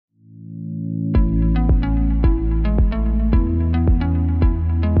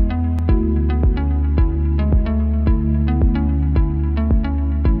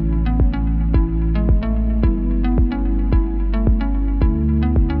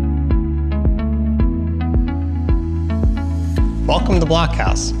Welcome to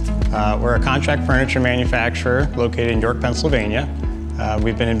Blockhouse. We're a contract furniture manufacturer located in York, Pennsylvania.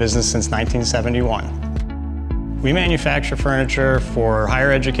 We've been in business since 1971. We manufacture furniture for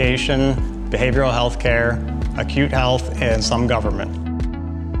higher education, behavioral health care, acute health, and some government.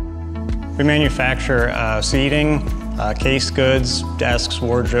 We manufacture seating, case goods, desks,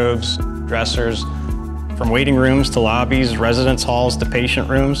 wardrobes, dressers, from waiting rooms to lobbies, residence halls to patient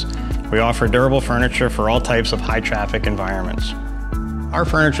rooms. We offer durable furniture for all types of high-traffic environments. Our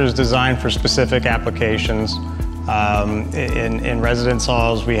furniture is designed for specific applications. In residence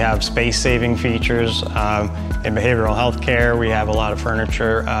halls, we have space-saving features. In behavioral health care, we have a lot of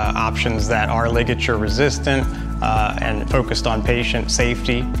furniture options that are ligature-resistant and focused on patient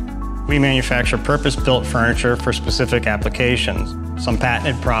safety. We manufacture purpose-built furniture for specific applications. Some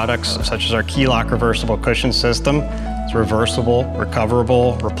patented products, such as our key lock reversible cushion system. It's reversible,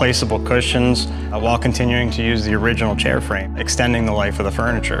 recoverable, replaceable cushions, while continuing to use the original chair frame, extending the life of the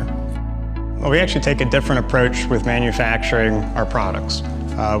furniture. Well, we actually take a different approach with manufacturing our products.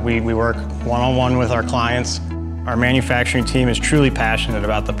 We work one-on-one with our clients. Our manufacturing team is truly passionate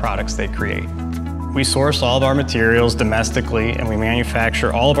about the products they create. We source all of our materials domestically, and we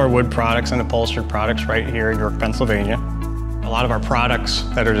manufacture all of our wood products and upholstered products right here in York, Pennsylvania. A lot of our products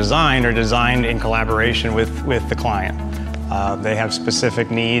that are designed in collaboration with the client. They have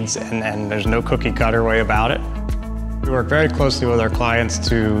specific needs, and there's no cookie-cutter way about it. We work very closely with our clients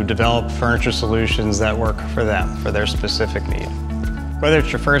to develop furniture solutions that work for them, for their specific need. Whether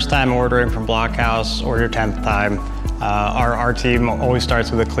it's your first time ordering from Blockhouse or your 10th time, our team always starts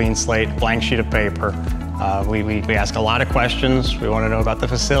with a clean slate, blank sheet of paper. We ask a lot of questions. We want to know about the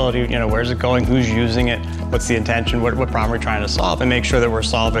facility, where's it going, who's using it, what's the intention, what problem we're trying to solve, and make sure that we're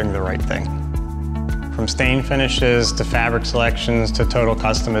solving the right thing. From stain finishes to fabric selections to total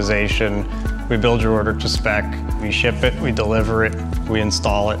customization, we build your order to spec, we ship it, we deliver it, we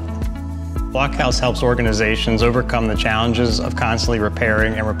install it. Blockhouse helps organizations overcome the challenges of constantly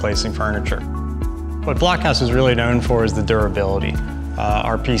repairing and replacing furniture. What Blockhouse is really known for is the durability.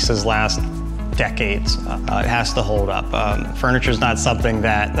 Our pieces last decades. It has to hold up. Furniture is not something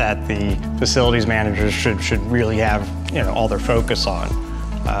that the facilities managers should really have all their focus on.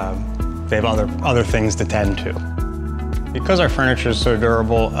 They have other things to tend to. Because our furniture is so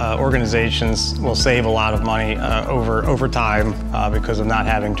durable, organizations will save a lot of money over time because of not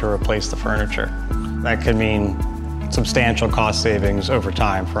having to replace the furniture. That could mean substantial cost savings over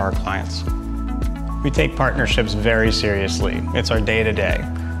time for our clients. We take partnerships very seriously. It's our day-to-day.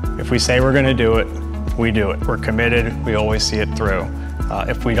 If we say we're going to do it, we do it. We're committed, we always see it through.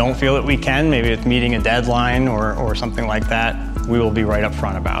 If we don't feel that we can, maybe it's meeting a deadline or something like that, we will be right up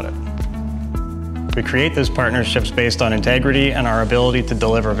front about it. We create those partnerships based on integrity and our ability to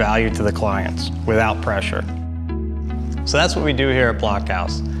deliver value to the clients without pressure. So that's what we do here at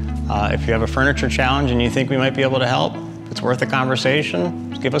Blockhouse. If you have a furniture challenge and you think we might be able to help, if it's worth a conversation,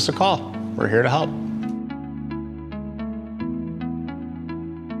 just give us a call. We're here to help.